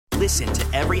Listen to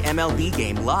every MLB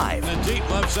game live. In the deep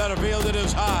left center field, it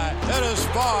is high, it is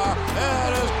far,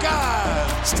 it is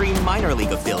gone. Stream minor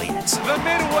league affiliates. The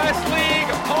Midwest League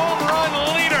home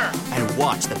run leader. And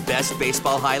watch the best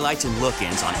baseball highlights and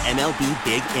look-ins on MLB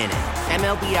Big Inning.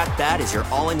 MLB At Bat is your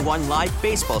all-in-one live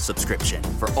baseball subscription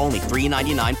for only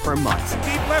 $3.99 per month.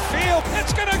 Deep left field,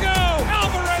 it's gonna go.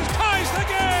 Alvarez ties the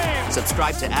game.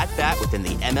 Subscribe to At Bat within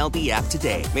the MLB app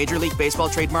today. Major League Baseball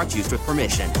trademarks used with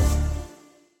permission.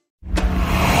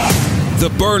 The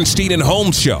Bernstein and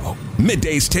Holmes Show.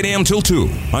 Middays 10 a.m. till 2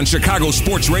 on Chicago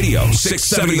Sports Radio,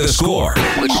 670 The Score.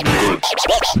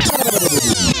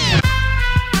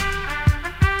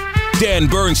 Dan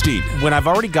Bernstein. When I've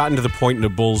already gotten to the point in a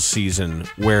Bulls season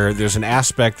where there's an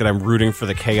aspect that I'm rooting for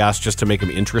the chaos just to make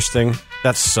them interesting,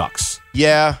 that sucks.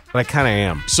 Yeah. But I kind of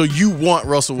am. So you want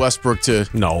Russell Westbrook to...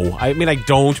 No. I mean, I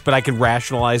don't, but I can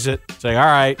rationalize it. Say, all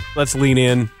right, let's lean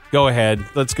in. Go ahead.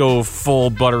 Let's go full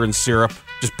butter and syrup.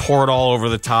 Just pour it all over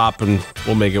the top, and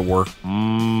we'll make it work.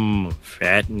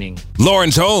 Fattening.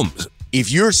 Lawrence Holmes.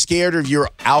 If you're scared of your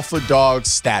alpha dog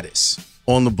status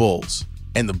on the Bulls,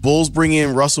 and the Bulls bring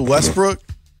in Russell Westbrook,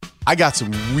 I got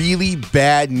some really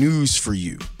bad news for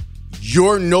you.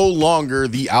 You're no longer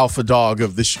the alpha dog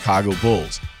of the Chicago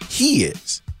Bulls. He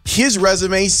is. His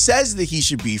resume says that he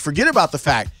should be. Forget about the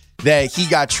fact that he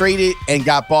got traded and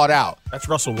got bought out. That's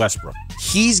Russell Westbrook.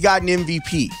 He's got an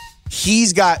MVP.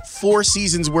 He's got 4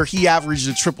 seasons where he averaged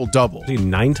a triple-double. Is he a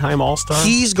 9-time All-Star?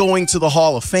 He's going to the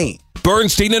Hall of Fame.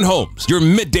 Bernstein and Holmes, your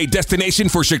midday destination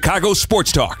for Chicago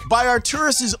sports talk. By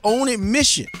Arturus' own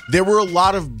admission, there were a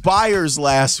lot of buyers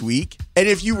last week, and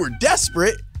if you were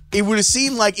desperate, it would have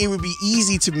seemed like it would be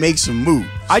easy to make some moves.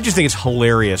 I just think it's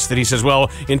hilarious that he says, well,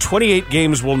 in 28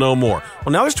 games, we'll know more.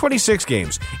 Well, now it's 26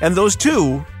 games. And those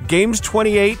two, games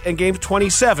 28 and games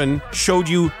 27, showed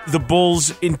you the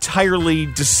Bulls entirely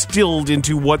distilled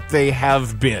into what they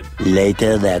have been.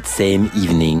 Later that same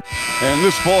evening. And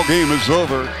this ball game is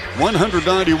over.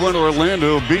 191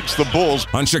 Orlando beats the Bulls.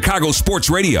 On Chicago Sports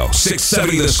Radio,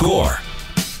 670 The Score.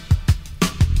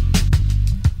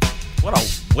 What a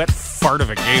wet fart of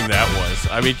a game that was.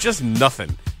 I mean, just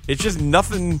nothing. It's just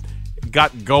nothing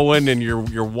got going, and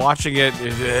you're watching it.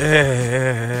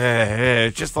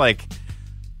 It's just like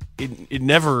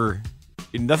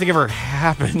nothing ever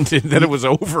happened, and then it was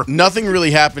over. Nothing really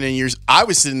happened in years. I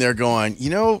was sitting there going,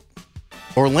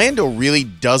 Orlando really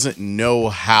doesn't know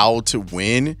how to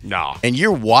win. No. And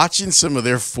you're watching some of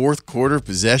their fourth quarter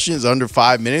possessions under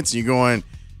 5 minutes, and you're going,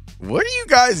 what are you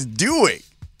guys doing?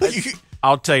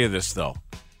 I'll tell you this, though.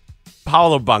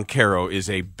 Paolo Banchero is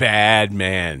a bad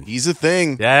man. He's a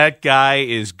thing. That guy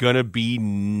is going to be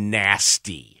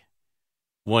nasty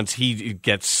once he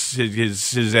gets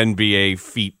his NBA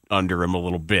feet under him a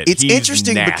little bit. It's He's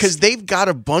interesting nasty. because they've got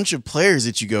a bunch of players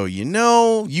that you go,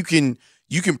 you can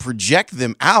project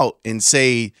them out and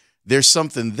say there's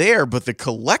something there, but the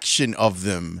collection of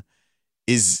them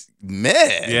is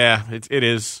meh. Yeah, it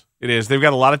is. It is. They've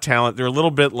got a lot of talent. They're a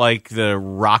little bit like the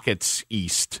Rockets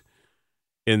East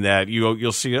in that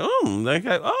you'll see,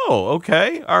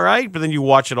 okay, all right, but then you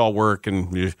watch it all work,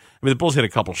 and the Bulls hit a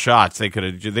couple shots. They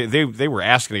could have. They were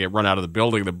asking to get run out of the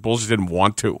building. The Bulls didn't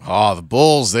want to. Oh, the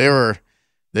Bulls!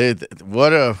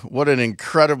 What an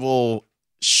incredible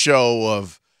show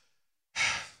of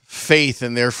faith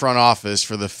in their front office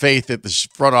for the faith that the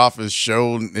front office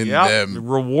showed in them.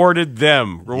 Rewarded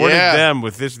them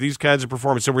with these kinds of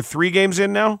performance. So we're 3 games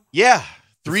in now? Yeah.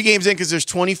 3 games in because there's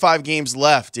 25 games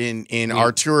left in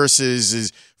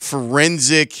Arturus's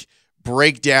forensic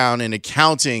breakdown and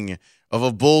accounting of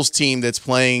a Bulls team that's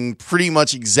playing pretty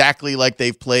much exactly like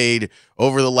they've played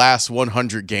over the last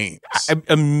 100 games.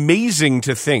 Amazing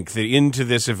to think that into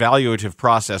this evaluative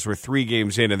process, we're 3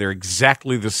 games in and they're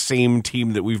exactly the same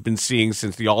team that we've been seeing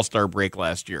since the All-Star break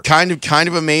last year. Kind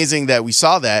of amazing that we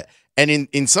saw that, and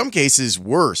in some cases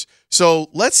worse. So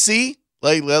let's see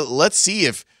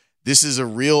if this is a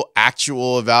real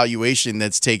actual evaluation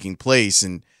that's taking place.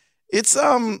 And it's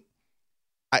how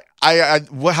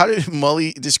did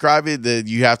Mully describe it? That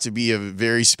you have to be a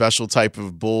very special type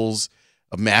of Bulls,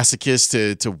 a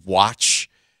masochist to watch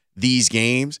these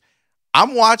games.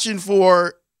 I'm right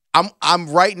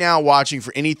now watching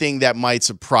for anything that might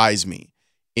surprise me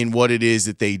in what it is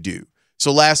that they do.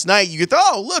 So last night you get,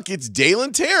 look, it's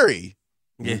Dalen Terry.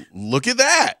 Yeah. Look at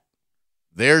that.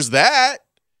 There's that.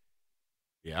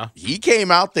 Yeah. He came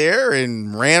out there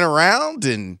and ran around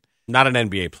and not an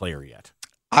NBA player yet.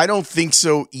 I don't think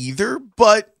so either,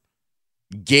 but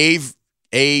gave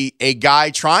a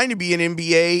guy trying to be an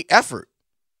NBA effort.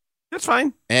 That's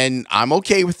fine. And I'm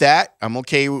okay with that. I'm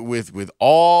okay with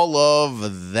all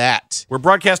of that. We're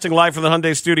broadcasting live from the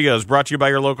Hyundai Studios, brought to you by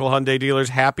your local Hyundai dealers.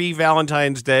 Happy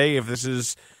Valentine's Day. If this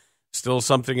is still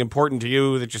something important to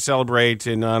you that you celebrate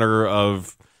in honor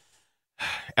of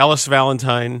Ellis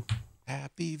Valentine.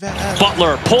 Happy Valentine.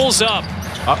 Butler pulls up.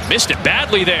 Missed it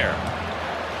badly there.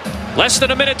 Less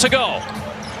than a minute to go.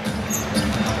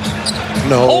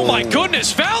 No. Oh, my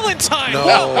goodness. Valentine. No.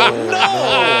 No.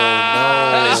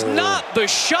 That is not the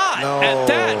shot at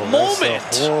that moment.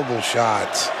 That's a horrible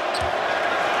shot.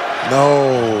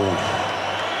 No.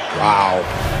 Wow.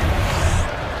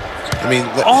 I mean,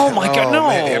 oh my God, no.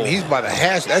 Man, I mean, he's by the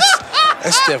hash. That's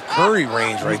Steph Curry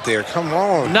range right there. Come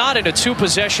on. Not in a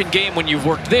two-possession game when you've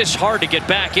worked this hard to get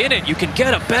back in it. You can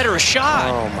get a better shot.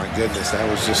 Oh, my goodness. That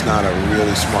was just not a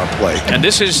really smart play. And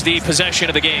this is the possession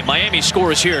of the game. Miami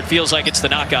scores here. It feels like it's the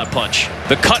knockout punch.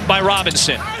 The cut by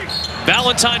Robinson.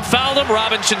 Valentine fouled him.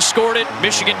 Robinson scored it.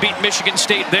 Michigan beat Michigan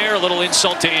State there. A little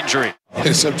insult to injury.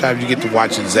 And sometimes you get to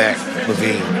watching Zach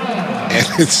LaVine.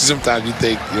 And sometimes you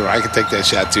think, I can take that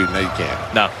shot too. No, you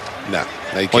can't. No,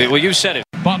 you can't. Well, you said it.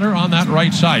 Butler on that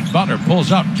right side. Butler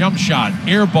pulls up, jump shot,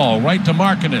 air ball right to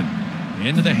Markkanen.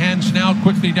 Into the hands now,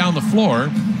 quickly down the floor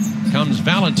comes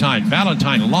Valentine.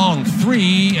 Valentine, long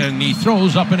three, and he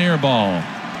throws up an air ball.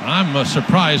 I'm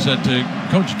surprised that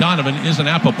Coach Donovan isn't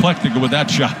apoplectic with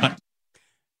that shot.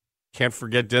 Can't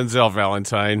forget Denzel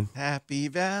Valentine. Happy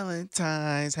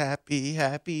Valentine's,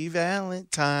 happy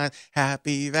Valentine's,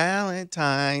 happy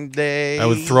Valentine's Day. I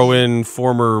would throw in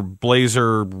former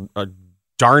Blazer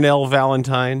Darnell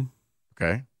Valentine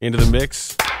into the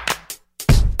mix.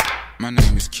 My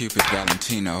name is Cupid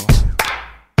Valentino,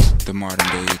 the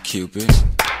modern day Cupid.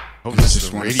 Hope and I this just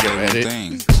is a want to radio say edit. one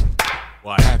thing.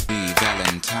 What? Happy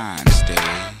Valentine's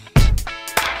Day.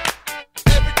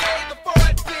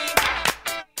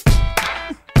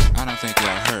 I don't think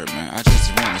y'all heard me. I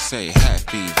just want to say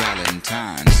Happy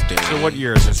Valentine's Day. So what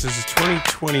year is this? This is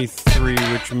 2023,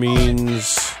 which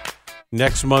means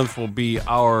next month will be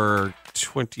our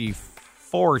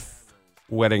 24th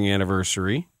wedding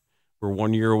anniversary. We're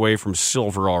 1 year away from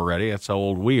silver already. That's how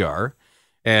old we are.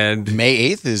 And May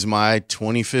 8th is my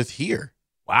 25th year.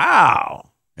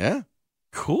 Wow. Yeah.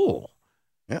 Cool.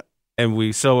 Yeah. And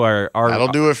our that'll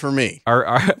do it for me.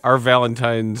 Our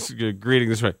Valentine's greeting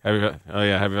this way. Happy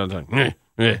Valentine.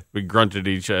 We grunted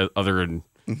at each other and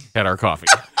had our coffee.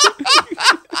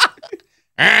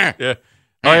 Yeah.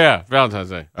 Oh yeah, Valentine's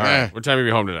Day. All right. What time are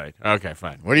you home tonight? Okay,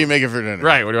 fine. What are you making for dinner?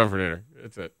 Right. What do you want for dinner?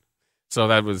 That's it. So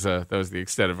that was the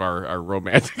extent of our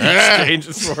romantic exchange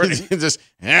this morning. Just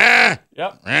yep.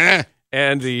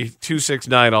 And the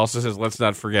 269 also says, let's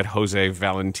not forget Jose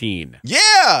Valentin.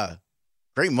 Yeah.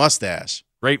 Great mustache.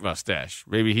 Great mustache.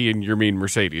 Maybe he and your mean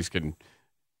Mercedes can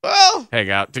hang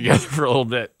out together for a little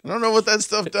bit. I don't know what that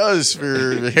stuff does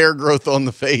for hair growth on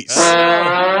the face.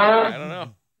 I don't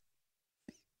know.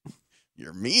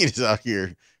 Your mean is out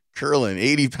here curling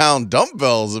 80-pound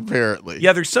dumbbells, apparently.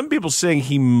 Yeah, there's some people saying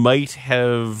he might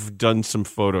have done some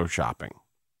photoshopping.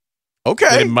 Okay.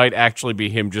 That it might actually be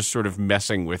him just sort of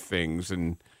messing with things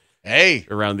and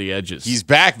around the edges. He's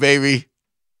back, baby.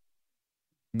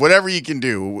 Whatever you can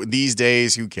do these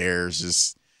days, who cares?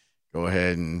 Just go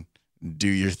ahead and do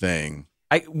your thing.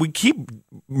 We keep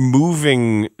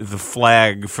moving the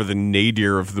flag for the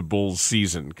nadir of the Bulls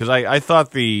season because I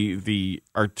thought the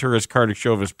Arturas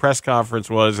Karnisovas press conference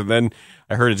was, and then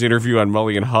I heard his interview on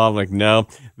Mully and Haw. I'm like, no,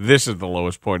 this is the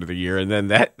lowest point of the year. And then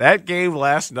that game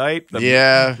last night,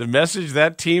 the message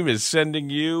that team is sending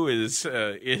you is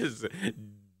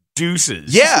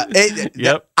deuces. Yeah.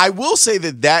 Yep. I will say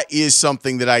that is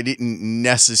something that I didn't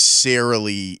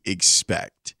necessarily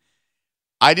expect.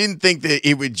 I didn't think that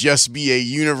it would just be a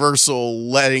universal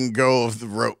letting go of the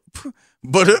rope,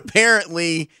 but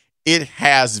apparently it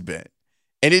has been.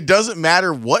 And it doesn't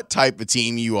matter what type of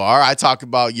team you are. I talk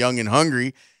about young and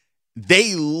hungry.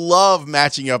 They love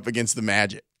matching up against the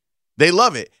Magic. They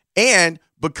love it. And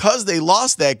because they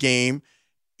lost that game,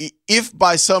 if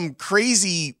by some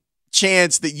crazy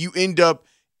chance that you end up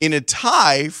in a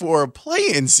tie for a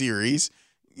play-in series,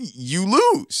 you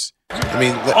lose. I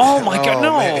mean, oh my God,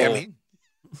 no. Man, I mean,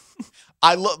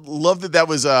 I love that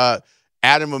was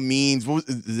Adam Amin.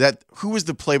 Who was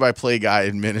the play-by-play guy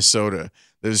in Minnesota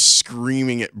that was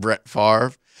screaming at Brett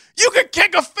Favre? You can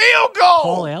kick a field goal.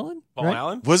 Paul Allen? Paul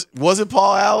Allen? Was it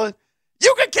Paul Allen?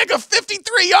 You can kick a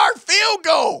 53-yard field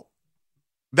goal.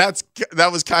 That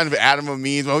was kind of Adam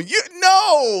Amin's. Well,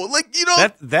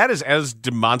 that is as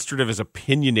demonstrative as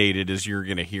opinionated as you're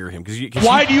going to hear him.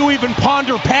 Why do you even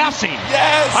ponder passing?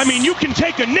 Yes. I mean, you can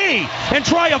take a knee and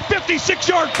try a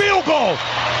 56-yard field goal.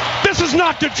 This is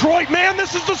not Detroit, man.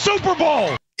 This is the Super Bowl.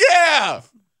 Yeah,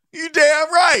 you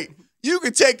damn right. You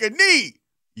can take a knee.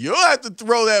 You don't have to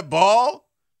throw that ball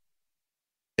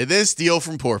and then steal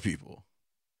from poor people.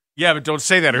 Yeah, but don't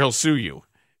say that or he'll sue you.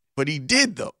 But he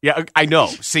did, though. Yeah, I know.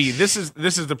 See, this is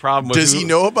the problem. With Does he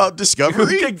know about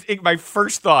Discovery? My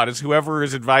first thought is whoever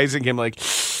is advising him, like,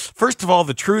 first of all,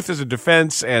 the truth is a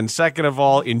defense, and second of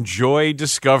all, enjoy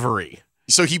Discovery.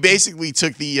 So he basically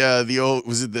took the old,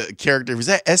 was it the character, was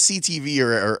that SCTV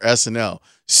or SNL?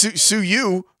 Sue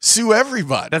you, sue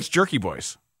everybody. That's Jerky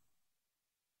Boys.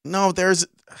 No, there's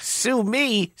sue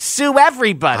me, sue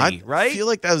everybody, right? I feel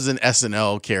like that was an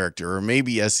SNL character or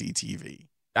maybe SCTV.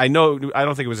 I know. I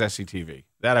don't think it was SCTV.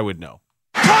 That I would know.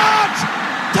 Touchdown!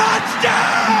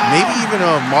 Maybe even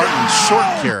a Martin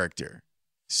Short character.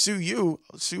 Sue you,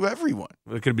 sue everyone.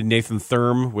 It could have been Nathan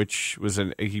Thurm, which was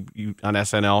on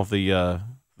SNL,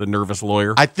 the nervous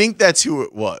lawyer. I think that's who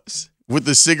it was with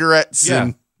the cigarettes.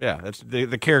 Yeah, that's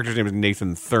the character's name is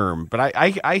Nathan Thurm, but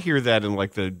I hear that in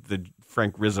like the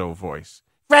Frank Rizzo voice.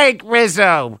 Frank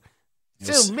Rizzo,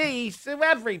 sue me, sue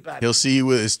everybody. He'll see you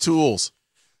with his tools.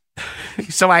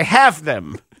 So I have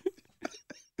them.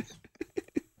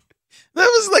 That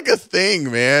was like a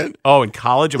thing, man. Oh, in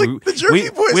college, like the Jerky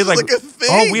Boys was like a thing.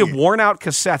 Oh, we had worn out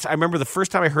cassettes. I remember the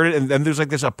first time I heard it, and then there's like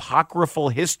this apocryphal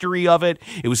history of it.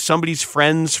 It was somebody's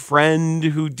friend's friend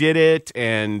who did it,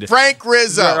 and Frank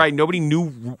Rizzo. Right, nobody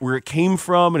knew where it came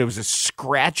from, and it was a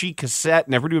scratchy cassette,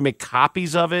 and everybody would make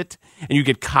copies of it, and you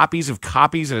get copies of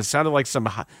copies, and it sounded like some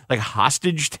like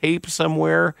hostage tape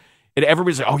somewhere. And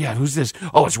everybody's like, oh, yeah, who's this?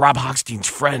 Oh, it's Rob Hochstein's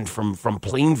friend from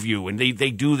Plainview, and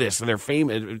they do this, and they're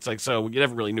famous. It's like, so you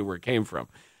never really knew where it came from.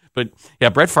 But, yeah,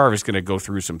 Brett Favre is going to go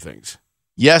through some things.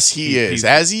 Yes, he is,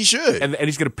 as he should. And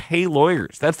he's going to pay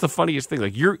lawyers. That's the funniest thing.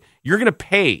 Like, you're going to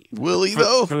pay. Will he,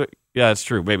 though? Yeah, that's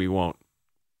true. Maybe he won't.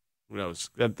 Who knows?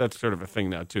 That's sort of a thing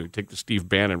now, too. Take the Steve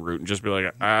Bannon route and just be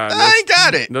like, I ain't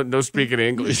got it. No speaking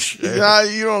English.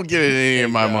 You don't get any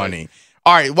of my money.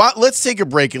 All right, well, let's take a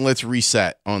break and let's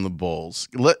reset on the Bulls.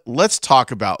 Let's talk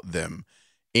about them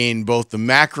in both the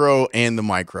macro and the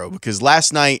micro, because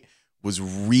last night was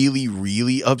really,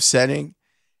 really upsetting.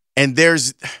 And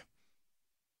there's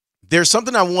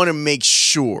something I want to make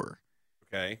sure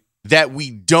that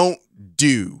we don't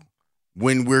do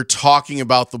when we're talking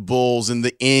about the Bulls and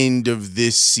the end of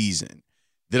this season,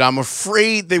 that I'm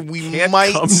afraid that we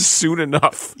might come soon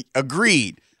enough.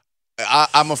 Agreed.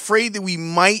 I'm afraid that we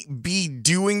might be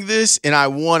doing this, and I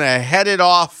want to head it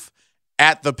off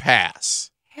at the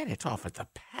pass. Head it off at the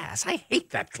pass? I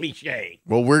hate that cliche.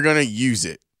 Well, we're going to use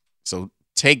it. So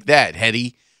take that,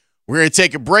 Hetty. We're going to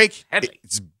take a break.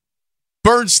 It's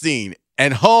Bernstein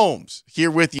and Holmes here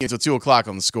with you until 2 o'clock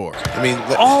on The Score. I mean,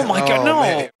 oh my God, no.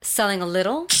 Man. Selling a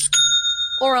little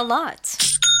or a lot?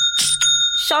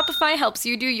 Shopify helps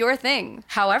you do your thing,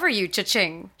 however you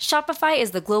cha-ching. Shopify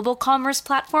is the global commerce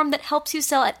platform that helps you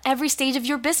sell at every stage of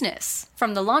your business.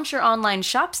 From the launch your online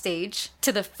shop stage,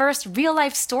 to the first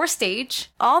real-life store stage,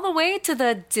 all the way to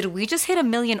the did we just hit 1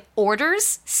 million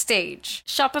orders stage.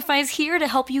 Shopify is here to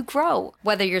help you grow.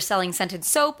 Whether you're selling scented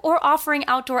soap or offering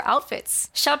outdoor outfits,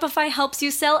 Shopify helps you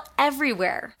sell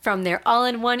everywhere. From their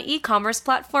all-in-one e-commerce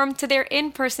platform to their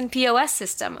in-person POS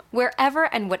system, wherever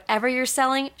and whatever you're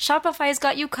selling, Shopify's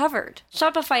got you covered.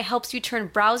 Shopify helps you turn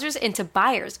browsers into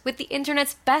buyers with the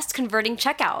internet's best converting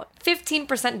checkout.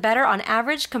 15% better on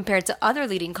average compared to other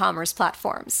leading commerce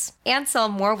platforms. And sell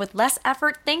more with less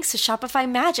effort thanks to Shopify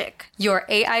Magic, your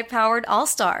AI-powered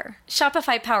all-star.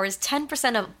 Shopify powers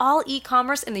 10% of all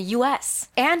e-commerce in the U.S.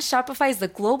 And Shopify is the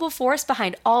global force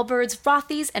behind Allbirds,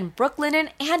 Rothy's, and Brooklinen,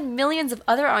 and millions of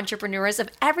other entrepreneurs of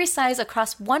every size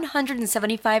across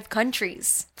 175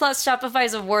 countries. Plus,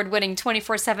 Shopify's award-winning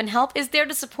 24/7 help is there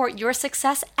to support your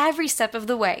success every step of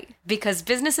the way. Because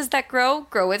businesses that grow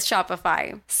with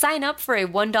Shopify. Sign up for a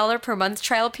 $1 per month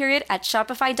trial period at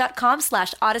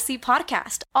shopify.com/Odyssey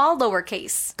Podcast, all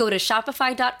lowercase. Go to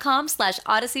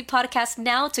shopify.com/Odyssey Podcast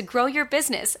now to grow your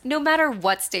business, no matter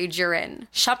what stage you're in.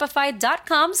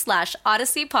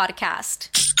 Shopify.com/Odyssey Podcast.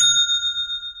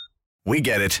 We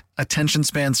get it. Attention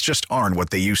spans just aren't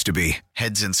what they used to be.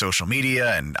 Heads in social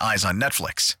media and eyes on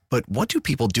Netflix. But what do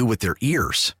people do with their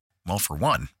ears? Well, for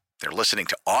one, they're listening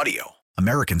to audio.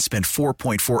 Americans spend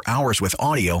 4.4 hours with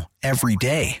audio every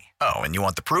day. Oh, and you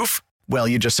want the proof? Well,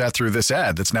 you just sat through this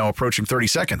ad that's now approaching 30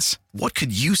 seconds. What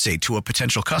could you say to a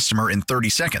potential customer in 30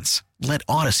 seconds? Let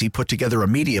Odyssey put together a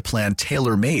media plan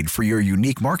tailor-made for your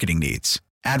unique marketing needs.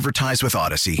 Advertise with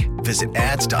Odyssey. Visit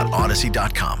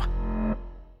ads.odyssey.com.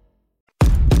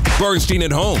 Bernstein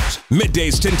and Holmes,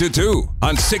 middays 10 to 2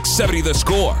 on 670 The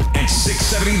Score and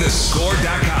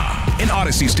 670thescore.com. and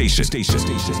Odyssey Station.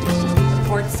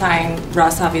 Fourth sign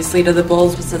Russ, obviously, to the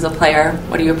Bulls just as a player.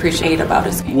 What do you appreciate about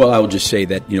his game? Well, I will just say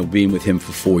that, being with him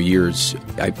for 4 years,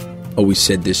 I've always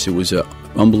said this, it was an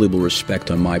unbelievable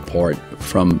respect on my part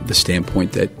from the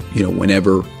standpoint that,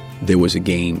 whenever there was a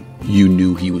game, you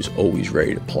knew he was always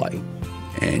ready to play.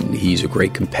 And he's a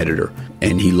great competitor,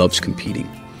 and he loves competing.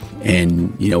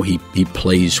 And, he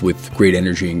plays with great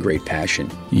energy and great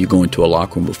passion. You go into a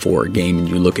locker room before a game and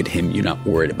you look at him, you're not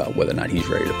worried about whether or not he's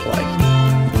ready to play.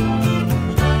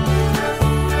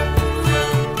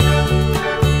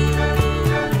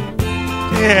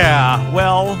 Yeah,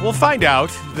 well, we'll find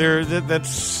out.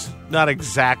 That's not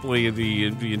exactly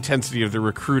the intensity of the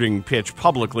recruiting pitch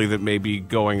publicly that may be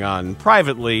going on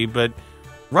privately, but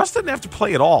Russ didn't have to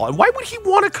play at all. And why would he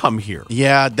want to come here?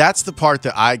 Yeah, that's the part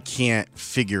that I can't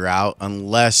figure out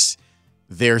unless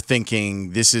they're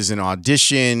thinking this is an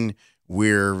audition.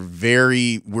 We're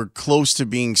close to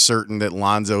being certain that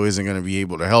Lonzo isn't going to be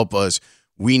able to help us.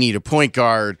 We need a point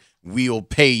guard. We'll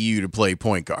pay you to play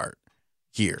point guard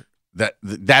here.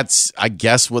 That's I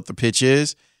guess what the pitch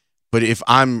is. But if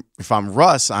I'm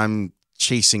Russ, I'm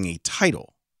chasing a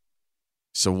title.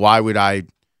 So why would I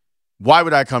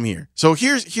come here? So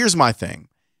here's my thing.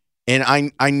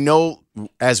 And I know,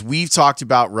 as we've talked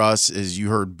about Russ, as you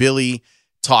heard Billy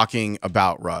talking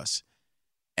about Russ,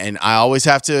 and I always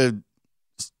have to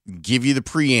give you the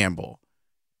preamble.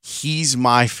 He's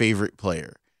my favorite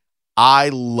player. I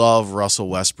love Russell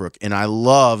Westbrook, and I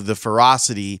love the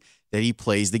ferocity that he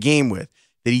plays the game with,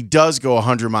 that he does go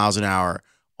 100 miles an hour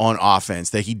on offense,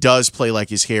 that he does play like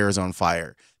his hair is on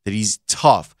fire, that he's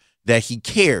tough, that he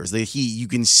cares, that you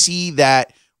can see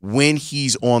that when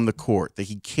he's on the court, that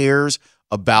he cares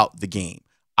about the game.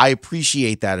 I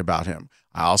appreciate that about him.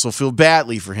 I also feel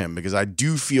badly for him because I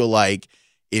do feel like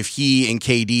if he and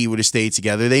KD would have stayed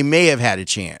together, they may have had a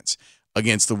chance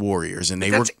against the Warriors. And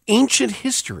that's ancient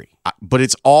history. But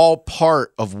it's all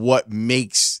part of what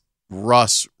makes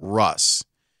Russ Russ.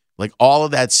 Like, all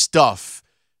of that stuff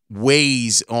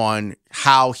weighs on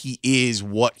how he is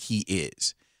what he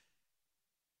is.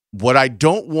 What I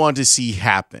don't want to see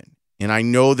happen, and I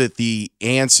know that the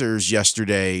answers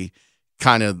yesterday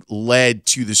kind of led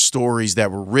to the stories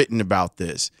that were written about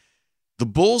this. The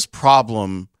Bulls'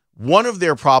 problem, one of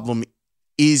their problem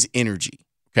is energy,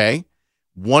 okay?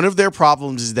 One of their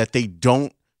problems is that they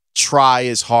don't try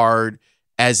as hard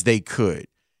as they could.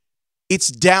 It's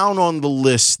down on the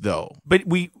list, though. But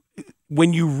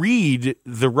when you read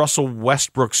the Russell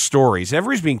Westbrook stories,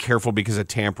 everybody's being careful because of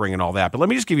tampering and all that. But let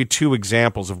me just give you two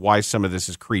examples of why some of this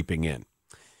is creeping in.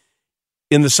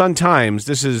 In the Sun-Times,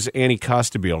 this is Annie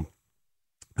Costabile,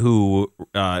 who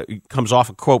comes off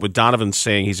a quote with Donovan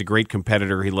saying he's a great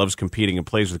competitor, he loves competing and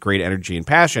plays with great energy and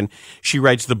passion. She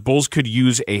writes, the Bulls could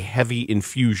use a heavy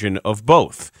infusion of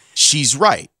both. She's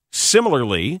right.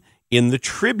 Similarly, in the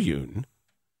Tribune,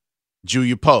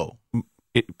 Julia Poe.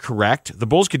 Correct. The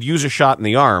Bulls could use a shot in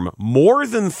the arm. More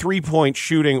than three-point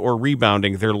shooting or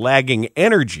rebounding, their lagging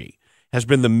energy has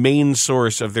been the main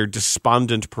source of their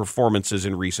despondent performances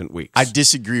in recent weeks. I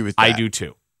disagree with that. I do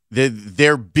too.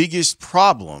 Their biggest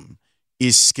problem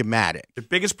is schematic. The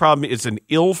biggest problem is an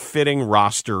ill-fitting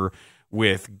roster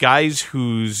with guys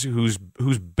whose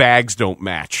bags don't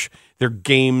match. Their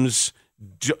games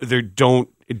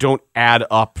don't add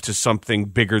up to something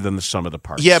bigger than the sum of the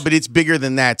parts. Yeah, but it's bigger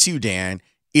than that too, Dan.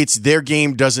 It's their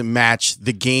game doesn't match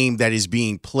the game that is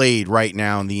being played right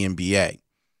now in the NBA.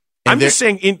 I'm just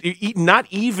saying, not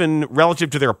even relative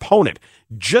to their opponent,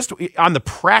 just on the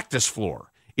practice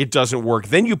floor, it doesn't work.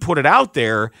 Then you put it out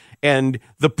there, and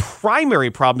the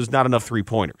primary problem is not enough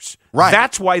three-pointers. Right.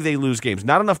 That's why they lose games.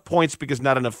 Not enough points because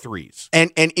not enough threes.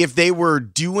 And if they were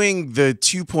doing the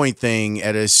 2-point thing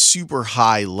at a super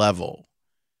high level,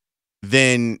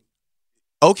 then,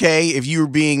 okay, if you were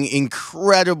being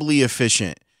incredibly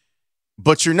efficient,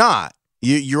 but you're not.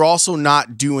 You're also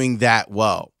not doing that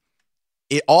well.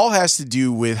 It all has to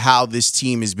do with how this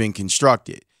team has been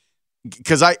constructed.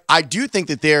 Because I do think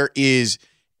that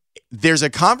there's a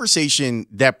conversation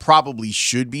that probably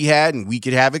should be had, and we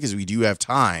could have it because we do have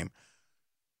time,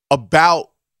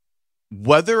 about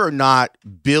whether or not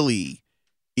Billy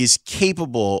is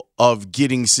capable of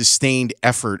getting sustained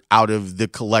effort out of the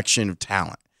collection of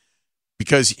talent.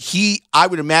 Because I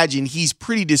would imagine he's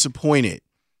pretty disappointed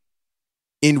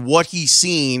in what he's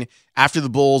seen after the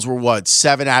Bulls were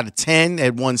 7 out of 10,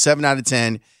 had won 7 out of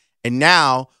 10. And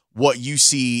now what you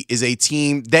see is a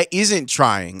team that isn't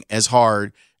trying as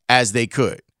hard as they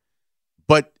could.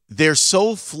 But they're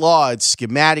so flawed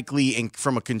schematically and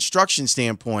from a construction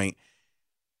standpoint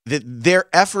that their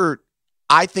effort,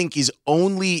 I think, is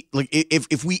only, like,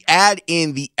 if we add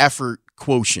in the effort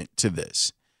quotient to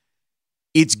this.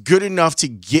 It's good enough to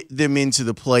get them into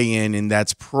the play-in, and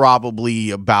that's probably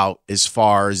about as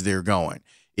far as they're going.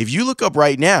 If you look up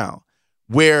right now,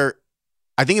 where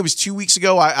I think it was 2 weeks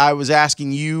ago, I was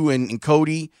asking you and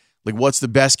Cody, like, what's the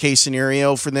best case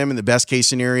scenario for them? And the best case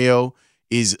scenario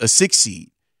is a 6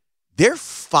 seed. They're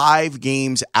 5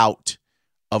 games out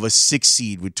of a 6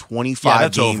 seed with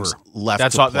 25 games left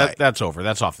to play. That's over.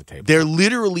 That's off the table. They're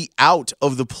literally out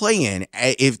of the play-in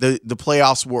if the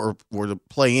playoffs were the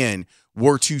play-in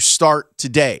were to start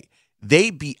today.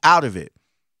 They'd be out of it.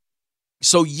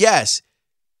 So, yes,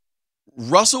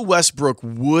 Russell Westbrook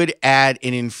would add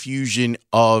an infusion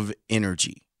of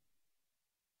energy.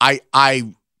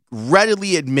 I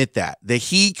readily admit that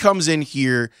he comes in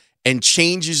here and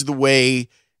changes the way,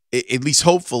 at least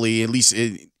hopefully, at least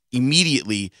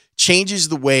immediately, changes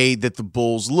the way that the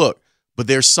Bulls look. But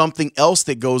there's something else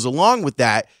that goes along with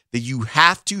that you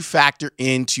have to factor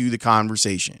into the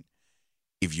conversation.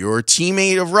 If you're a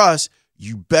teammate of Russ,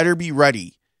 you better be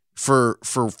ready for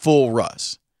full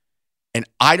Russ. And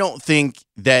I don't think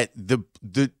that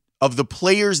of the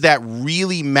players that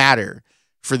really matter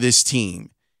for this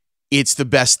team, it's the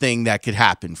best thing that could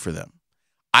happen for them.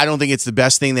 I don't think it's the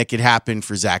best thing that could happen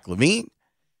for Zach LaVine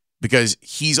because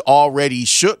he's already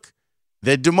shook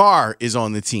that DeMar is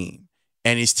on the team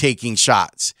and is taking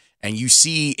shots. And you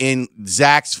see in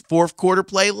Zach's fourth quarter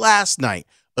play last night,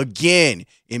 again,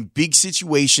 in big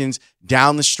situations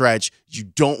down the stretch, you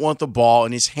don't want the ball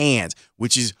in his hands,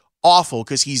 which is awful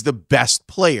because he's the best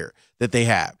player that they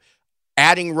have.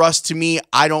 Adding Russ to me,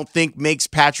 I don't think makes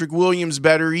Patrick Williams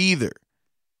better either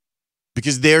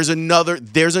because there's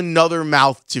another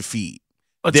mouth to feed.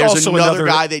 There's another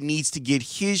guy that needs to get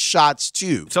his shots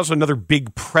too. It's also another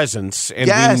big presence, and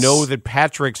we know that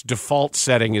Patrick's default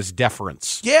setting is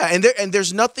deference. Yeah, and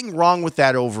there's nothing wrong with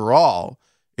that overall.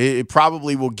 It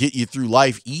probably will get you through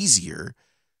life easier,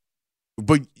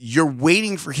 but you're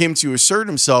waiting for him to assert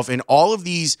himself in all of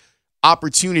these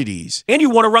opportunities. And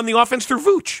you want to run the offense through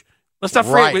Vooch. Let's not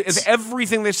forget it's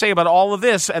everything they say about all of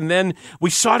this, and then we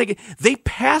saw it again. They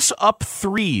pass up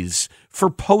threes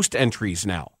for post entries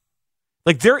now.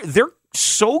 Like they're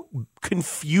so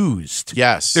confused.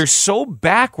 Yes. They're so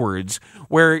backwards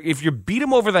where if you beat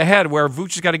them over the head where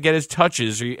Vooch has got to get his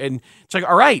touches, and it's like,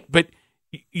 all right, but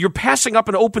you're passing up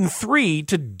an open three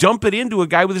to dump it into a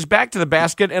guy with his back to the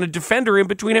basket and a defender in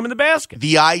between him and the basket.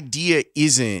 The idea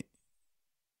isn't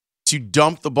to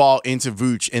dump the ball into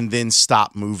Vooch and then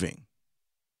stop moving.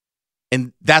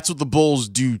 And that's what the Bulls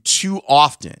do too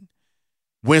often.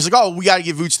 When it's like, oh, we got to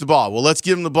give Vooch the ball. Well, let's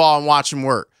give him the ball and watch him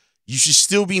work. You should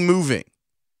still be moving.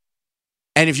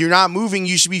 And if you're not moving,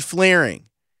 you should be flaring.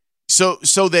 So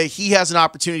that he has an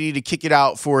opportunity to kick it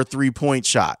out for a 3-point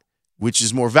shot, which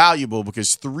is more valuable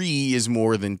because 3 is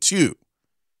more than 2,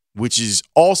 which is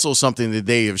also something that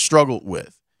they have struggled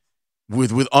with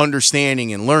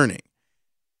understanding and learning.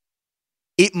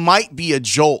 It might be a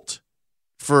jolt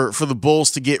for the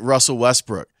Bulls to get Russell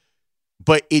Westbrook,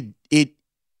 but it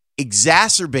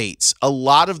exacerbates a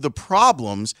lot of the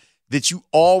problems that you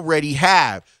already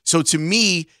have. So to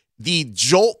me, the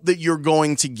jolt that you're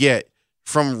going to get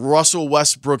from Russell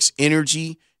Westbrook's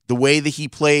energy, the way that he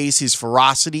plays, his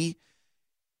ferocity,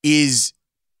 is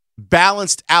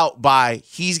balanced out by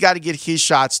he's got to get his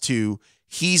shots too.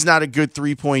 He's not a good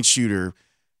 3-point shooter.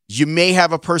 You may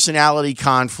have a personality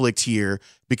conflict here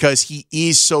because he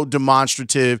is so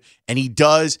demonstrative and he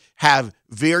does have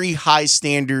very high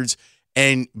standards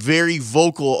and very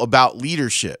vocal about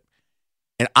leadership.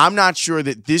 And I'm not sure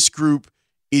that this group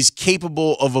is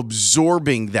capable of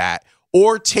absorbing that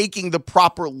or taking the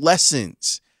proper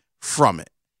lessons from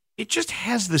it. It just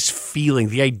has this feeling,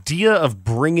 the idea of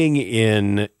bringing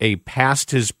in a past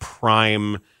his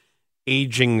prime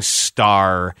aging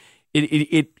star,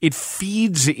 it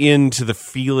feeds into the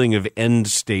feeling of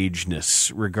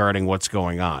end-stageness regarding what's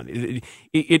going on.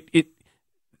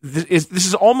 This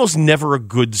is almost never a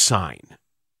good sign.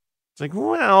 It's like,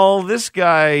 well, this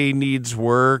guy needs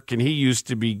work, and he used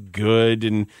to be good.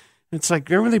 And it's like,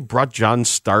 remember they brought John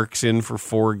Starks in for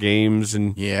 4 games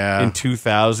in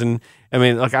 2000? I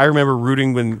mean, like I remember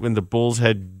rooting when the Bulls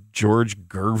had George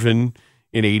Gervin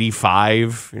in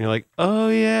 85. And you're like, oh,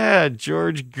 yeah,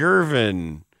 George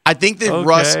Gervin. I think that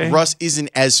Russ isn't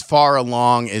as far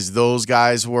along as those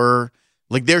guys were.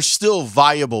 Like, there's still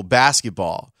viable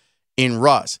basketball in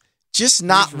Russ. Just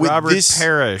not with Robert this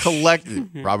Parrish. collective.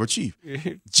 Robert Chief.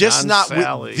 Just John not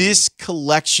Sally. with this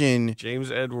collection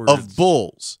James Edwards. of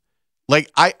Bulls.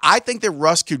 Like, I think that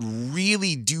Russ could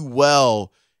really do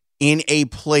well in a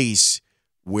place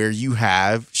where you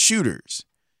have shooters.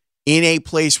 in a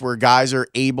place where guys are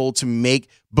able to make,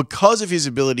 because of his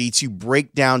ability to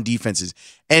break down defenses.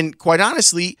 And quite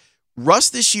honestly, Russ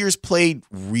this year's played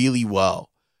really well.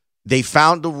 They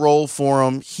found a role for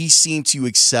him. He seemed to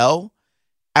excel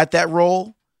at that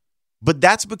role, but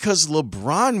that's because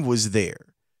LeBron was there.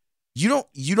 You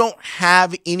don't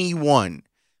have anyone.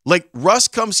 Like, Russ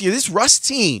comes here, this Russ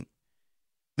team,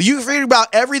 you can forget about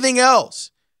everything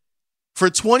else. For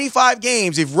 25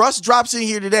 games, if Russ drops in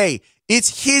here today,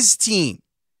 it's his team.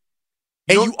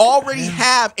 And you already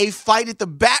have a fight at the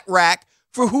bat rack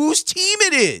for whose team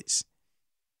it is.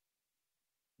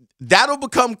 That'll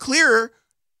become clearer,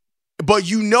 but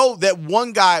you know that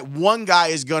one guy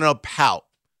is going to pout.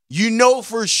 You know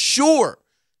for sure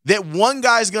that one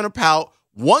guy's going to pout,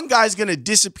 one guy's going to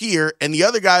disappear, and the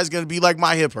other guy's going to be like,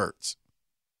 my hip hurts.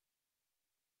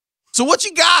 So what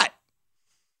you got?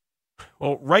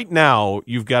 Well, right now,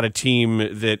 you've got a team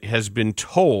that has been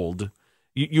told,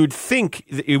 you would think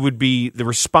it would be the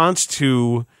response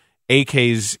to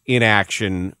AK's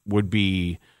inaction would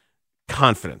be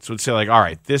confidence. Would say, like, all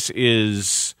right, this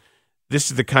is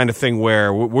the kind of thing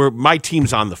where my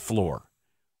team's on the floor.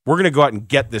 We're going to go out and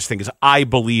get this thing because I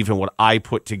believe in what I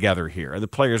put together here. And the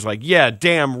player's like, yeah,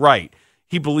 damn right.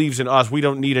 He believes in us. We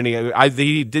don't need any.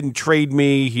 He didn't trade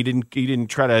me. He didn't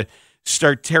try to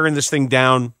start tearing this thing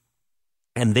down.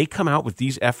 And they come out with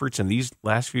these efforts in these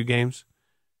last few games,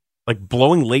 like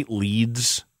blowing late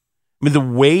leads. I mean,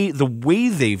 the way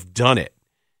they've done it.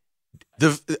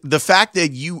 The fact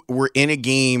that you were in a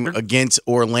game against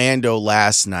Orlando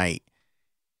last night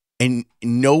and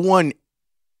no one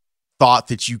thought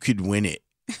that you could win it.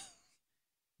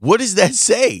 What does that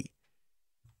say?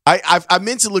 I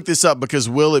meant to look this up because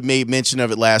Will had made mention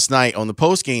of it last night on the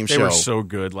post-game show. They were so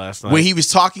good last night. When he was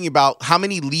talking about how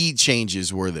many lead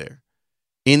changes were there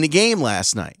in the game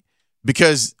last night.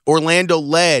 Because Orlando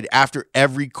led after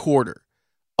every quarter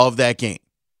of that game.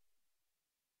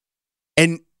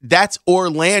 And that's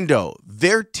Orlando.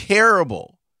 They're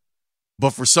terrible.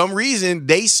 But for some reason,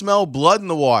 they smell blood in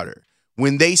the water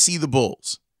when they see the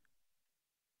Bulls.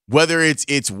 Whether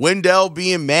it's Wendell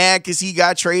being mad because he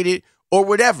got traded or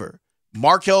whatever.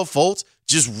 Markelle Fultz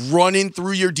just running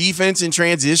through your defense in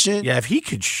transition. Yeah, if he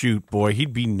could shoot, boy,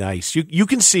 he'd be nice. You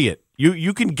can see it.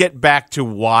 You can get back to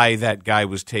why that guy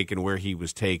was taken where he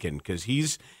was taken because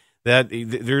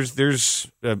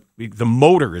the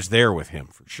motor is there with him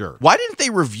for sure. Why didn't they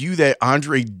review that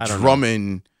Andre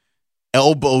Drummond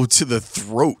elbow to the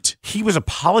throat? He was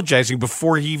apologizing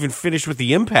before he even finished with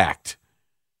the impact.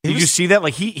 Did you see that?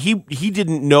 Like he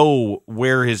didn't know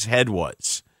where his head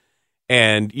was.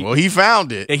 And he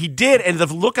found it. He did, and the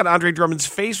look on Andre Drummond's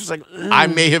face was like, ugh. I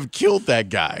may have killed that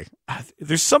guy.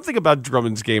 There's something about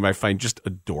Drummond's game I find just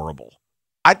adorable.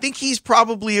 I think he's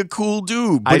probably a cool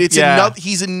dude, but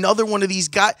he's another one of these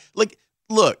guys. Like,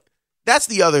 look, that's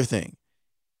the other thing.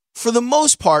 For the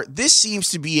most part, this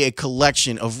seems to be a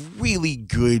collection of really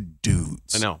good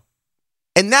dudes. I know.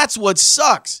 And that's what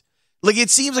sucks. Like, it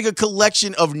seems like a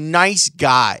collection of nice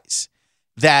guys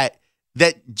that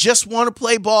just want to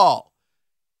play ball.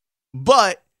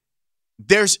 But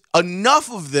there's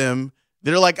enough of them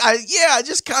that are like, I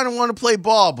just kind of want to play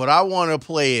ball, but I want to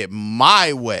play it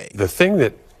my way. The thing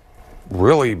that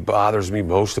really bothers me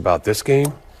most about this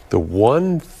game, the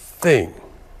one thing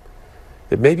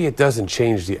that maybe it doesn't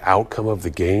change the outcome of the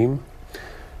game,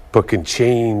 but can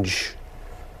change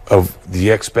of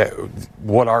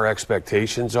what our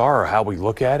expectations are or how we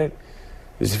look at it,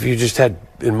 is if you just had,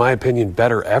 in my opinion,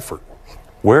 better effort.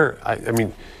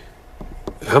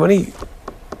 How many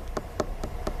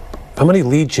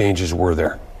lead changes were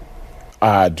there?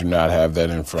 I do not have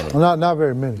that in front of me. Not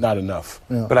very many. Not enough.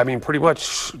 Yeah. But pretty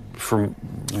much from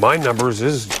my numbers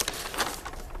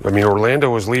Orlando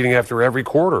was leading after every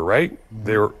quarter, right?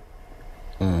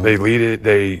 Mm-hmm.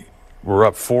 They were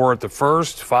up 4 at the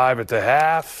first, 5 at the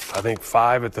half, I think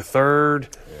 5 at the third.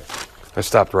 Yeah. I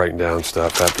stopped writing down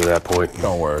stuff after that point.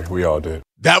 Don't worry, we all did.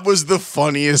 That was the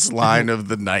funniest line of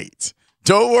the night.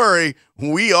 Don't worry,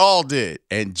 we all did.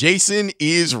 And Jason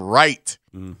is right.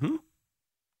 Mm-hmm.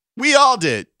 We all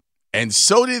did. And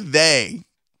so did they.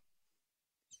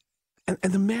 And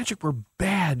the Magic were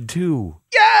bad, too.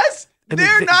 Yes!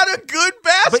 They're not a good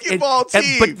basketball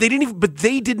team. But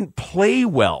they didn't play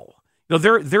well. You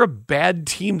know, they're a bad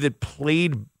team that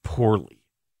played poorly.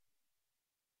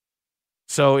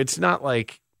 So it's not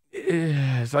like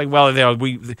it's like, well,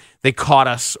 they caught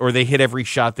us or they hit every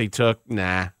shot they took.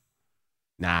 Nah.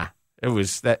 It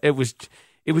was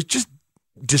just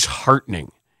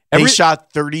disheartening. They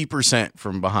shot 30%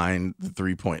 from behind the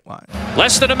 3-point line.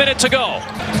 Less than a minute to go.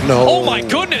 No. Oh, my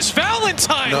goodness.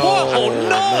 Valentine. No. Whoa,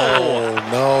 no.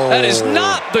 No. That is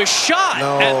not the shot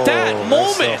at that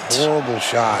moment. That's a horrible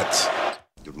shot.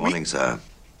 Good morning, sir.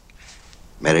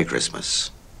 Merry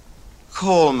Christmas.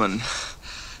 Coleman,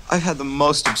 I've had the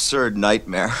most absurd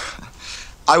nightmare.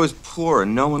 I was poor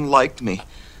and no one liked me.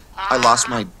 I lost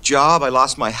my job, I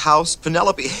lost my house.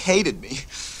 Penelope hated me.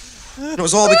 And it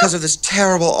was all because of this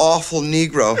terrible, awful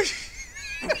Negro.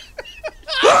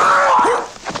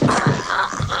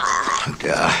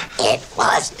 It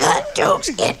was not jokes.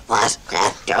 It was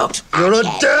not jokes. You're a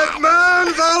dead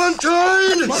man,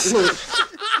 Valentine!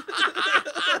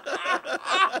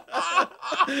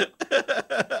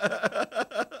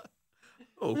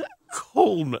 Oh,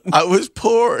 Coleman. I was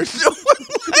poor. No one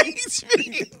likes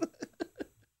me.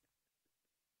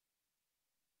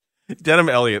 Denham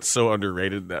Elliott's so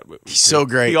underrated in that movie. He's so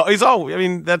great. He's all. I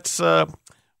mean, that's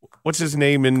what's his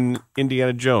name in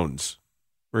Indiana Jones,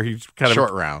 where he's kind of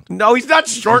Short Round. No, he's not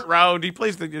Short Round. He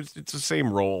plays it's the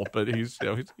same role, but he's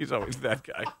he's always that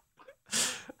guy.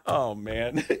 Oh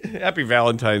man, happy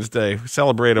Valentine's Day!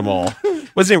 Celebrate them all.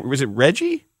 Was it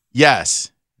Reggie?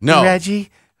 Yes. No. Reggie.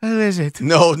 Who is it?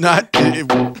 No, not.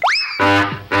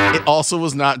 It also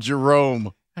was not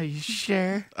Jerome. Are you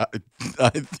sure? I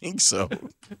think so.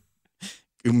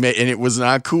 And it was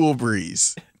not Cool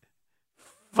Breeze.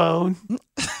 Phone.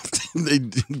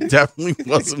 It definitely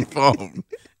wasn't Phone.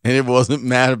 And it wasn't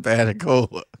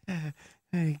Matabatacola.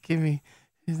 Hey, give me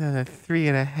a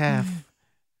 3.5.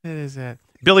 What is that?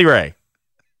 Billy Ray.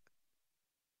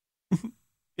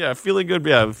 Yeah, feeling good.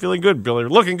 Yeah, feeling good, Billy.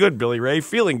 Looking good, Billy Ray.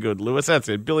 Feeling good, Lewis. That's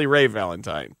it. Billy Ray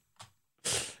Valentine.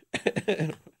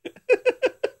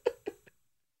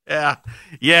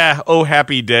 Yeah. Oh,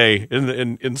 happy day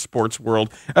in sports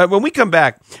world. When we come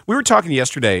back, we were talking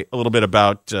yesterday a little bit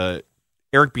about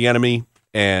Eric Bieniemy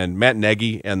and Matt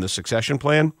Nagy and the succession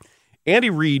plan.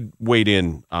 Andy Reid weighed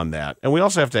in on that, and we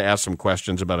also have to ask some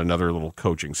questions about another little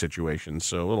coaching situation.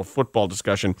 So a little football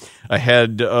discussion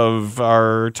ahead of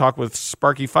our talk with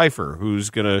Sparky Pfeiffer,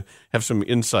 who's going to have some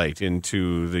insight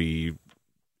into the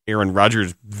Aaron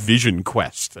Rodgers vision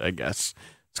quest, I guess.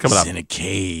 It's coming up in a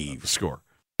cave. Score.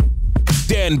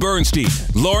 Dan Bernstein,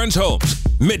 Lawrence Holmes,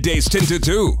 middays 10 to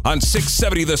 2 on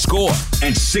 670 The Score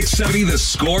and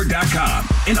 670thescore.com,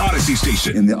 an Odyssey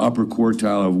station. In the upper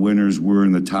quartile of winners, we're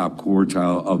in the top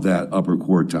quartile of that upper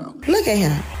quartile. Look at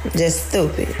him. Just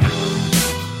stupid.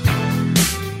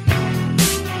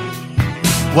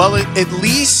 Well, at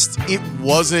least it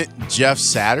wasn't Jeff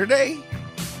Saturday,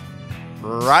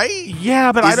 right?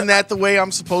 Yeah, but isn't that the way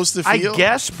I'm supposed to feel? I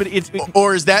guess, but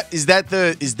or is that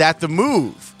the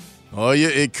move? Oh, yeah,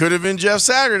 it could have been Jeff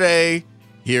Saturday.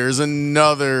 Here's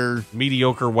another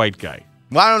mediocre white guy.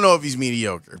 Well, I don't know if he's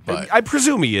mediocre, but I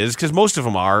presume he is, because most of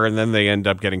them are, and then they end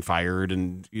up getting fired,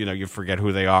 and you forget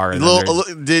who they are. And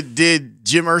did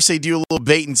Jim Irsay do a little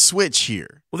bait and switch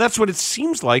here? Well, that's what it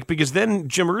seems like, because then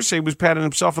Jim Irsay was patting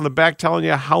himself on the back, telling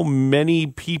you how many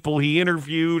people he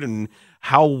interviewed and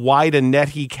how wide a net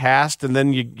he cast, and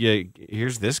then you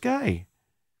here's this guy.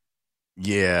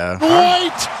 Yeah.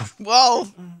 Right. Well,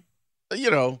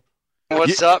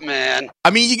 What's up, man?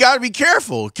 I mean, you got to be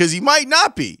careful, because he might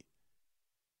not be.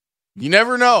 You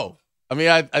never know. I mean,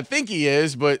 I think he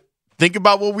is, but think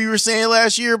about what we were saying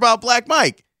last year about Black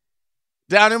Mike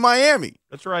down in Miami.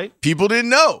 That's right. People didn't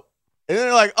know. And then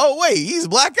they're like, oh, wait, he's a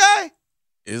black guy?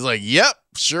 It's like, yep,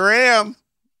 sure am.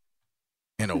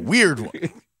 And a weird one.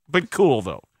 But cool,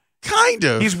 though. Kind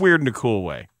of. He's weird in a cool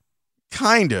way.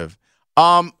 Kind of.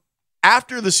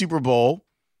 After the Super Bowl,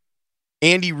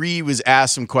 Andy Reid was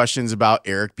asked some questions about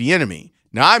Eric Bieniemy.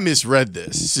 Now, I misread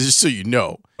this, just so you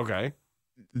know. Okay.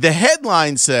 The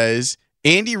headline says,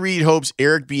 Andy Reid hopes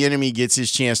Eric Bieniemy gets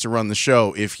his chance to run the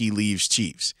show if he leaves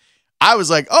Chiefs. I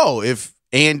was like, oh, if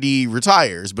Andy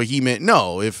retires, but he meant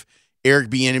no. If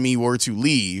Eric Bieniemy were to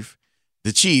leave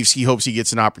the Chiefs, he hopes he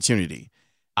gets an opportunity.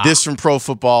 This from Pro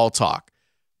Football Talk.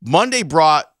 Monday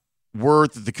brought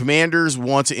word that the Commanders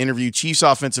want to interview Chiefs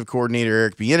offensive coordinator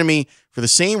Eric Bieniemy for the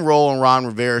same role on Ron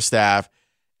Rivera's staff,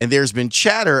 and there's been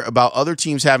chatter about other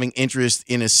teams having interest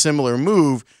in a similar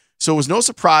move, so it was no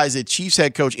surprise that Chiefs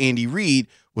head coach Andy Reid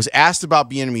was asked about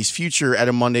Bieniemy's future at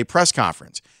a Monday press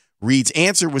conference. Reid's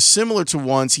answer was similar to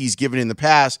ones he's given in the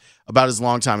past about his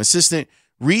longtime assistant.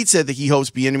 Reid said that he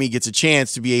hopes Bieniemy gets a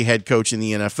chance to be a head coach in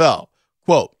the NFL.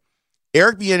 Quote,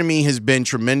 Eric Bieniemy has been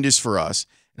tremendous for us,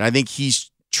 and I think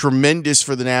he's tremendous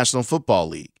for the National Football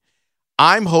League.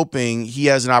 I'm hoping he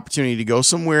has an opportunity to go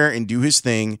somewhere and do his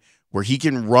thing where he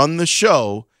can run the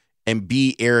show and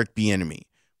be Eric Bieniemy.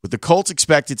 With the Colts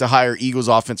expected to hire Eagles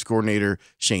offense coordinator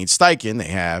Shane Steichen, they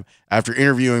have, after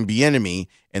interviewing Bieniemy,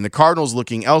 and the Cardinals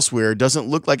looking elsewhere, it doesn't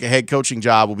look like a head coaching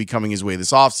job will be coming his way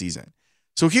this offseason.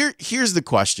 So here's the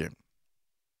question.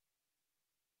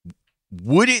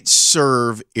 Would it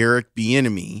serve Eric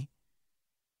Bieniemy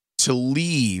to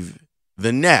leave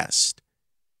the nest?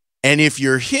 And if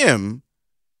you're him,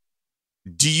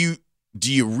 do you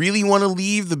really want to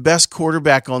leave the best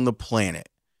quarterback on the planet?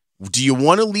 Do you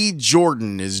want to lead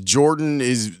Jordan as Jordan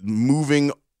is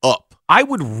moving up? I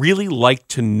would really like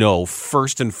to know,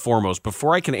 first and foremost,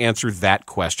 before I can answer that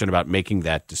question about making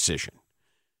that decision,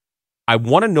 I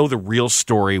want to know the real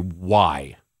story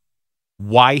why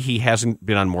he hasn't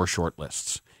been on more short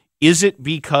lists. Is it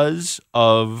because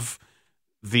of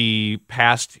the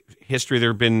past history?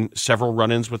 There have been several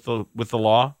run-ins with the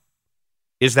law.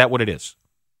 Is that what it is?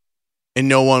 And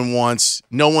no one's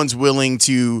willing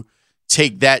to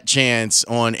take that chance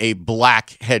on a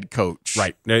black head coach.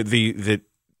 Right.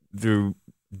 The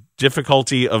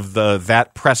difficulty of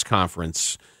that press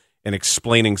conference and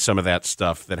explaining some of that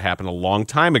stuff that happened a long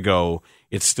time ago,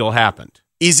 it still happened.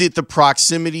 Is it the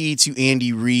proximity to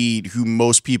Andy Reid, who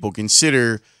most people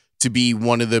consider to be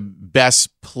one of the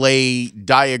best play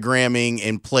diagramming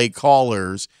and play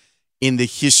callers in the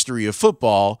history of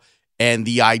football? And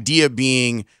the idea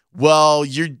being, well,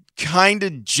 you're kind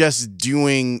of just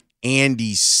doing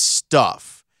Andy's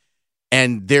stuff.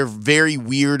 And they're very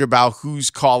weird about who's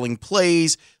calling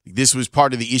plays. This was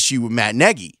part of the issue with Matt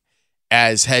Nagy.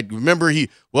 Remember,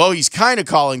 he's kind of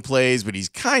calling plays, but he's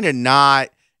kind of not.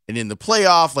 And in the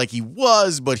playoff, like he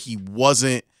was, but he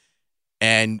wasn't.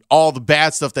 And all the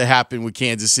bad stuff that happened with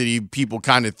Kansas City, people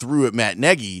kind of threw at Matt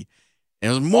Nagy.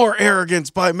 And it was more arrogance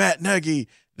by Matt Nagy.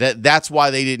 That's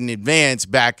why they didn't advance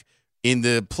back in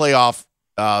the playoff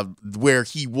where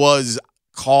he was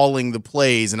calling the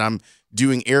plays. And I'm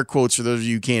doing air quotes for those of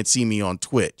you who can't see me on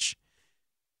Twitch.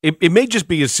 It may just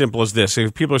be as simple as this.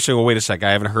 If people are saying, well, wait a sec,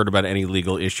 I haven't heard about any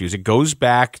legal issues. It goes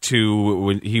back to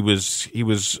when he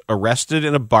was arrested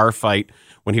in a bar fight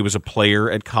when he was a player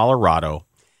at Colorado.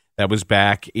 That was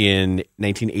back in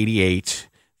 1988.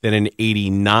 Then in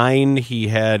 89, he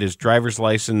had his driver's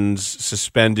license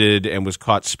suspended and was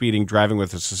caught speeding, driving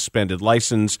with a suspended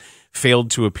license, failed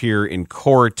to appear in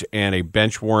court, and a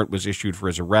bench warrant was issued for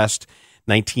his arrest.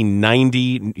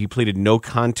 1990, he pleaded no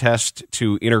contest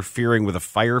to interfering with a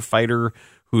firefighter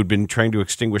who had been trying to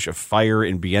extinguish a fire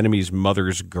in Bieniemy's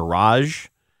mother's garage.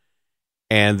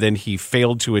 And then he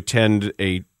failed to attend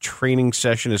a training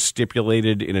session as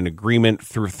stipulated in an agreement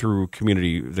through the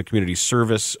community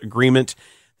service agreement.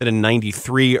 Then in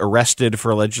 93, arrested for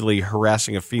allegedly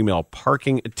harassing a female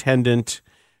parking attendant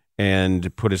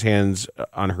and put his hands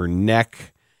on her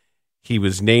neck. He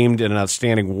was named in an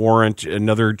outstanding warrant,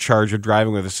 another charge of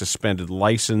driving with a suspended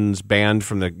license, banned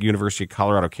from the University of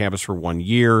Colorado campus for 1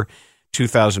 year.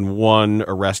 2001,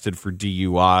 arrested for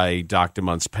DUI, docked a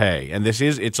month's pay. And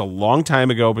it's a long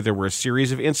time ago, but there were a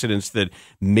series of incidents that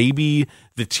maybe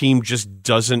the team just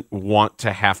doesn't want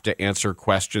to have to answer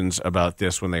questions about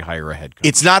this when they hire a head coach.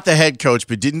 It's not the head coach,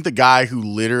 but didn't the guy who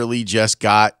literally just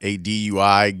got a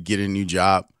DUI get a new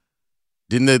job?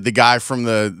 Didn't the guy from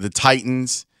the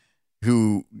Titans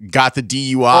who got the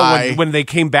DUI when they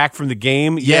came back from the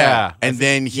game? Yeah. And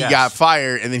then he got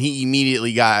fired, and then he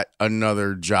immediately got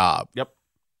another job. Yep.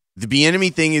 The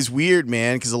Bieniemy thing is weird,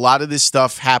 man, because a lot of this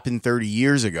stuff happened 30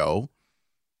 years ago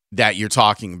that you're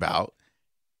talking about.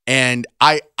 And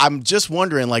I'm just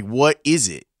wondering, like, what is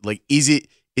it? Like, is it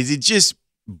just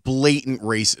blatant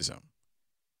racism?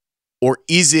 Or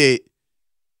is it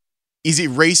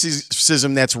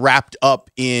racism that's wrapped up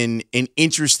in an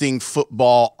interesting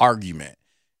football argument?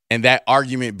 And that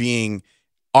argument being,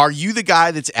 are you the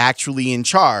guy that's actually in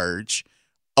charge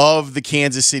of the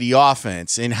Kansas City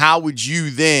offense? And how would you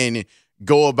then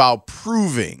go about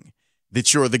proving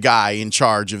that you're the guy in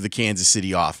charge of the Kansas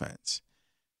City offense?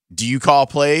 Do you call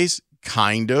plays?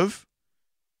 Kind of.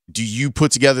 Do you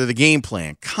put together the game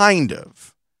plan? Kind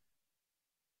of.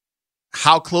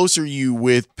 How close are you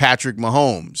with Patrick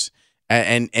Mahomes?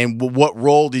 And what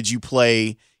role did you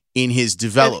play in his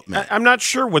development? I'm not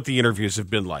sure what the interviews have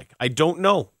been like. I don't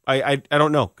know. I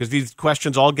don't know, because these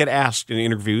questions all get asked in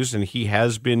interviews, and he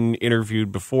has been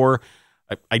interviewed before.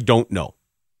 I don't know.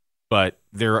 But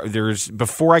there's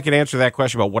before I can answer that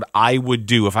question about what I would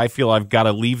do if I feel I've got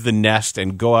to leave the nest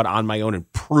and go out on my own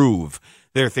and prove,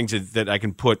 there are things that I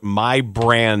can put my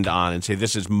brand on and say,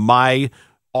 this is my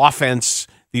offense.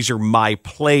 These are my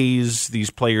plays. These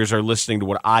players are listening to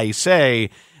what I say.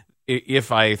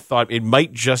 if I thought it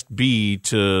might just be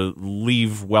to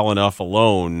leave well enough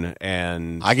alone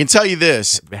and I can tell you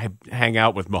this, hang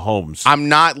out with Mahomes. I'm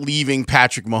not leaving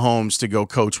Patrick Mahomes to go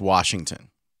coach Washington.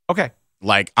 Okay.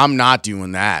 Like, I'm not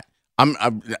doing that.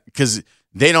 Because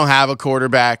they don't have a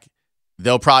quarterback.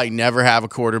 They'll probably never have a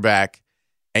quarterback.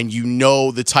 And you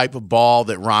know the type of ball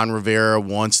that Ron Rivera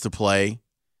wants to play.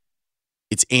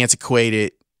 It's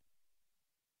antiquated.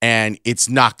 And it's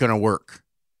not going to work.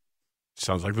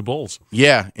 Sounds like the Bulls.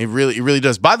 Yeah, it really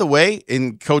does. By the way,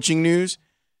 in coaching news,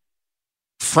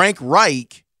 Frank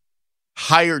Reich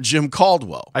hired Jim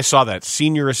Caldwell. I saw that.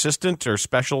 Senior assistant or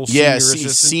special senior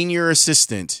assistant? Senior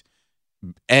assistant.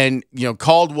 And,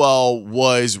 Caldwell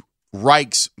was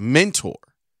Reich's mentor.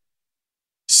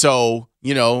 So,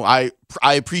 I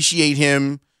appreciate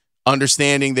him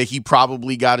understanding that he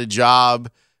probably got a job,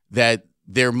 that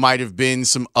there might have been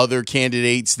some other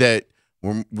candidates that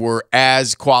were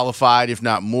as qualified, if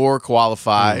not more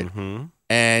qualified,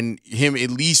 and him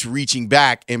at least reaching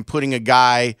back and putting a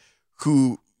guy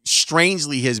who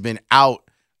strangely has been out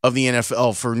of the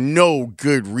NFL for no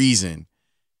good reason,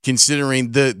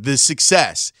 considering the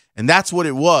success. And that's what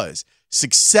it was,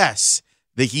 success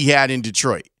that he had in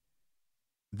Detroit.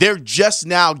 They're just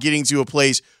now getting to a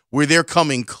place where they're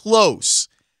coming close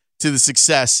to the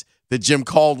success that Jim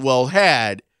Caldwell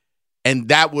had. And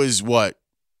that was what?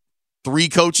 4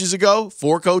 coaches ago?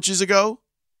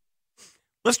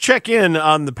 Let's check in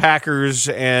on the Packers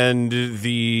and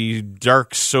the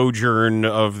dark sojourn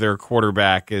of their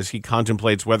quarterback as he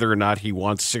contemplates whether or not he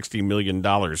wants $60 million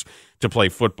to play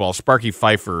football. Sparky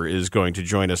Pfeiffer is going to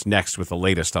join us next with the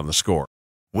latest on the Score.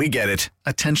 We get it.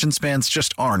 Attention spans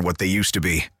just aren't what they used to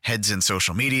be. Heads in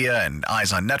social media and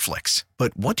eyes on Netflix.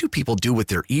 But what do people do with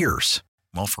their ears?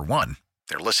 Well, for one,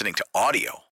 they're listening to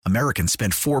audio. Americans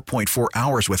spend 4.4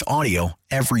 hours with audio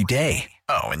every day.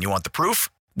 Oh, and you want the proof?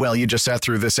 Well, you just sat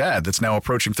through this ad that's now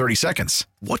approaching 30 seconds.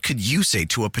 What could you say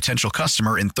to a potential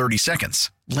customer in 30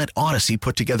 seconds? Let Odyssey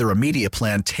put together a media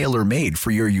plan tailor-made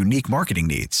for your unique marketing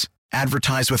needs.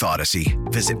 Advertise with Odyssey.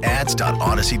 Visit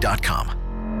ads.odyssey.com.